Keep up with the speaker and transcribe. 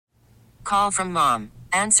call from mom.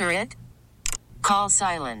 Answer it. Call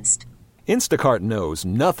silenced. Instacart knows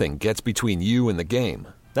nothing gets between you and the game.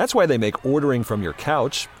 That's why they make ordering from your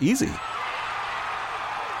couch easy.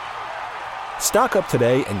 Stock up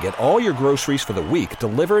today and get all your groceries for the week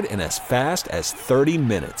delivered in as fast as 30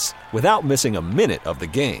 minutes without missing a minute of the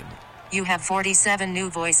game. You have 47 new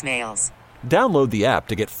voicemails. Download the app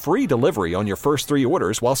to get free delivery on your first 3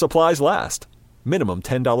 orders while supplies last. Minimum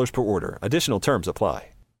 $10 per order. Additional terms apply.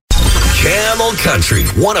 Camel Country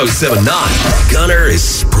 107.9. Gunner is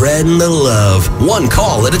spreading the love, one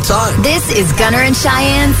call at a time. This is Gunner and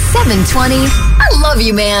Cheyenne 720. I love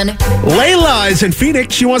you, man. Layla is in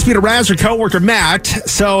Phoenix. She wants me to razz her coworker, Matt.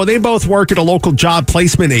 So they both work at a local job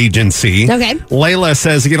placement agency. Okay. Layla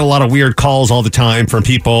says they get a lot of weird calls all the time from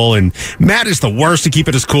people, and Matt is the worst to keep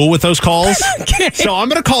it as cool with those calls. Okay. So I'm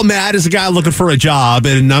going to call Matt as a guy looking for a job,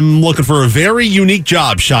 and I'm looking for a very unique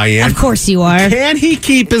job, Cheyenne. Of course you are. Can he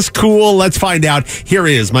keep us cool? Let's find out. Here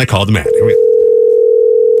is my call to Matt. Here we go.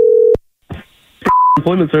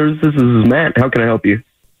 Employment Services, this is Matt. How can I help you?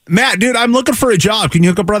 Matt, dude, I'm looking for a job. Can you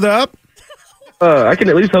hook a brother up? I can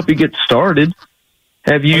at least help you get started.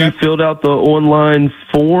 Have you filled out the online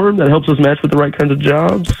form that helps us match with the right kinds of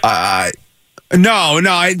jobs? No.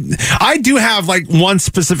 I do have like one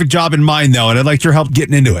specific job in mind, though, and I'd like your help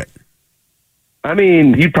getting into it. I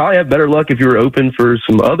mean, you'd probably have better luck if you were open for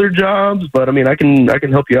some other jobs, but I mean, I can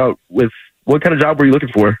help you out with what kind of job were you looking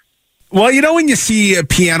for? Well, you know when you see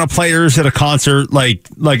piano players at a concert, like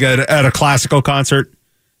at a classical concert?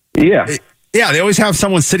 Yeah. Yeah, they always have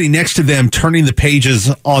someone sitting next to them turning the pages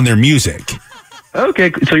on their music.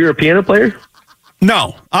 Okay, so you're a piano player?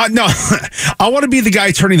 No. I want to be the guy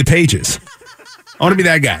turning the pages. I want to be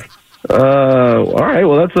that guy. All right.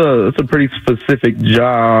 Well, that's a pretty specific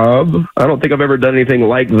job. I don't think I've ever done anything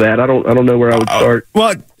like that. I don't know where I would start.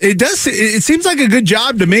 Well, it seems like a good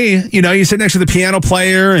job to me. You know, you sit next to the piano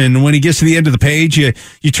player, and when he gets to the end of the page, you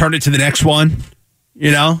turn it to the next one.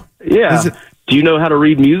 You know? Yeah. Do you know how to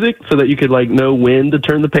read music so that you could like know when to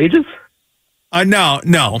turn the pages? No.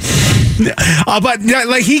 But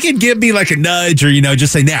like he could give me like a nudge, or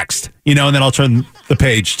just say next. And then I'll turn the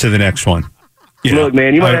page to the next one. Look,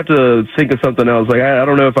 man, you might have to think of something else. Like, I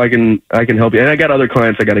don't know if I can help you. And I got other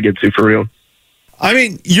clients I got to get to for real. I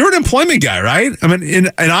mean, you're an employment guy, right? I mean,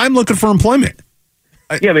 and I'm looking for employment.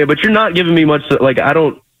 Yeah, man, but you're not giving me much. Like,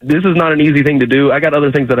 this is not an easy thing to do. I got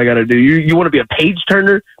other things that I got to do. You want to be a page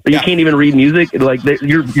turner, but you can't even read music. Like,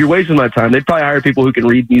 you're wasting my time. They'd probably hire people who can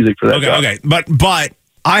read music for that. Okay. But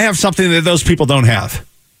I have something that those people don't have.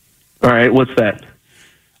 All right. What's that?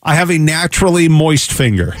 I have a naturally moist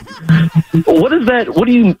finger. What is that?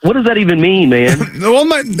 What does that even mean, man? Well,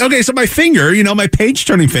 so my finger, my page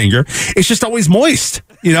turning finger, it's just always moist.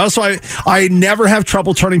 So I never have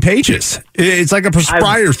trouble turning pages. It's like a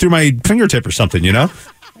prescriber through my fingertip or something.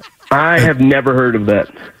 I have never heard of that.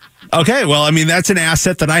 Okay, well, I mean that's an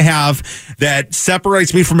asset that I have that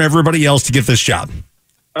separates me from everybody else to get this job.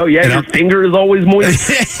 Oh, yeah, your finger is always moist?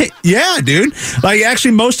 Yeah, dude. Like,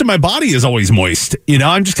 actually, most of my body is always moist.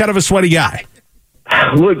 I'm just kind of a sweaty guy.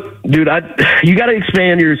 Look, dude, you got to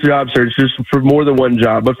expand your job search just for more than one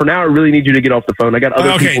job. But for now, I really need you to get off the phone. I got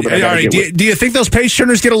other people that I got to get with. Do you think those page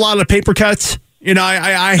turners get a lot of paper cuts?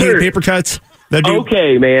 I hate paper cuts.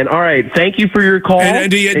 Okay, man. All right. Thank you for your call. And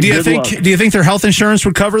do you think their health insurance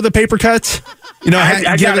would cover the paper cuts?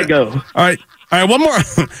 I got to go. All right.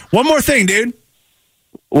 One more thing, dude.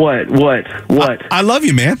 What? I love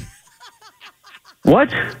you, man.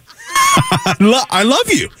 What? I love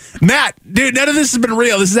you. Matt, dude, none of this has been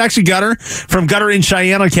real. This is actually Gunner from Gunner in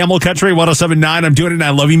Cheyenne on Camel Country 107.9. I'm doing it, and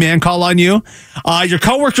I love you, man. Call on you. Your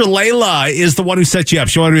coworker, Layla, is the one who set you up.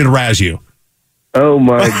 She wanted me to razz you. Oh,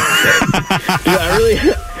 my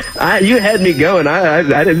God. Dude, you had me going.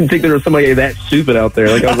 I didn't think there was somebody that stupid out there.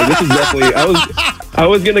 Like, I was like, this is definitely... I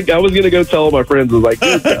was gonna go tell all my friends. I was like,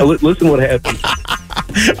 listen what happened.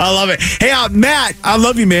 I love it. Hey, Matt, I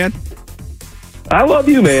love you, man. I love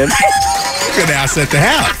you, man. Good asset to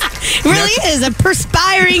have. It really is a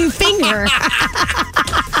perspiring finger.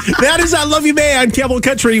 That is I Love You, Man. Camel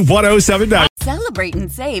Country 107.9. Celebrate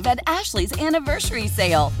and save at Ashley's anniversary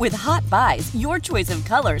sale. With Hot Buys, your choice of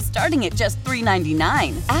colors starting at just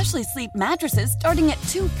 $3.99. Ashley Sleep mattresses starting at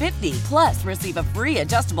 $2.50. Plus, receive a free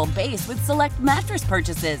adjustable base with select mattress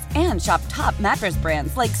purchases. And shop top mattress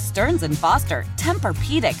brands like Stearns & Foster,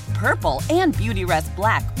 Tempur-Pedic, Purple, and Beautyrest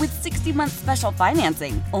Black with 60-month special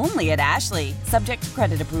financing. Only at Ashley. Subject to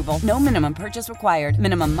credit approval. No minimum purchase required.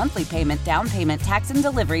 Minimum monthly payment, down payment, tax, and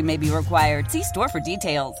delivery may be required. See store for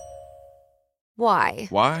details. Why?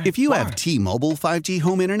 Why? If you have T-Mobile 5G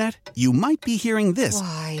home internet, you might be hearing this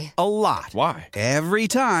Why? a lot. Why? Every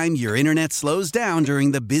time your internet slows down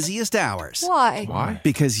during the busiest hours. Why? Why?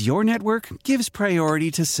 Because your network gives priority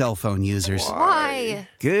to cell phone users. Why?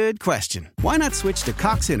 Good question. Why not switch to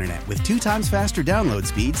Cox Internet with 2 times faster download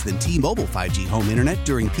speeds than T-Mobile 5G home internet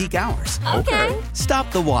during peak hours? Okay.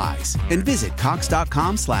 Stop the whys and visit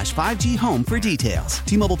cox.com/5G home for details.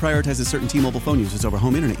 T-Mobile prioritizes certain T-Mobile phone users over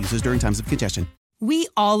home internet users during times of congestion. We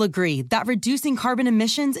all agree that reducing carbon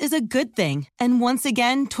emissions is a good thing. And once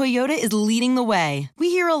again, Toyota is leading the way.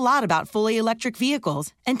 We hear a lot about fully electric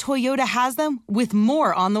vehicles, and Toyota has them with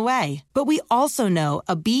more on the way. But we also know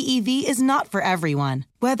a BEV is not for everyone,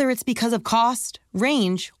 whether it's because of cost,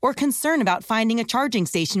 range, or concern about finding a charging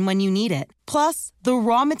station when you need it. Plus, the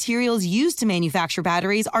raw materials used to manufacture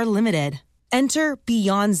batteries are limited. Enter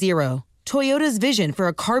Beyond Zero, Toyota's vision for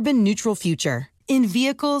a carbon-neutral future. In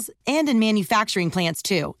vehicles and in manufacturing plants,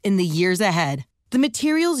 too, in the years ahead. The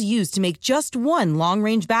materials used to make just one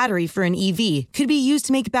long-range battery for an EV could be used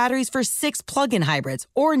to make batteries for 6 plug-in hybrids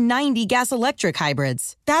or 90 gas-electric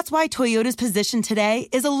hybrids. That's why Toyota's position today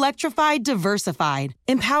is electrified, diversified,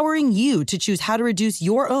 empowering you to choose how to reduce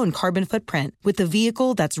your own carbon footprint with the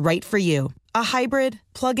vehicle that's right for you. A hybrid,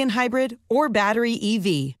 plug-in hybrid, or battery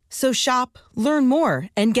EV. So shop, learn more,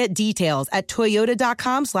 and get details at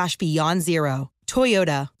toyota.com/beyondzero.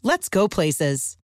 Toyota, let's go places.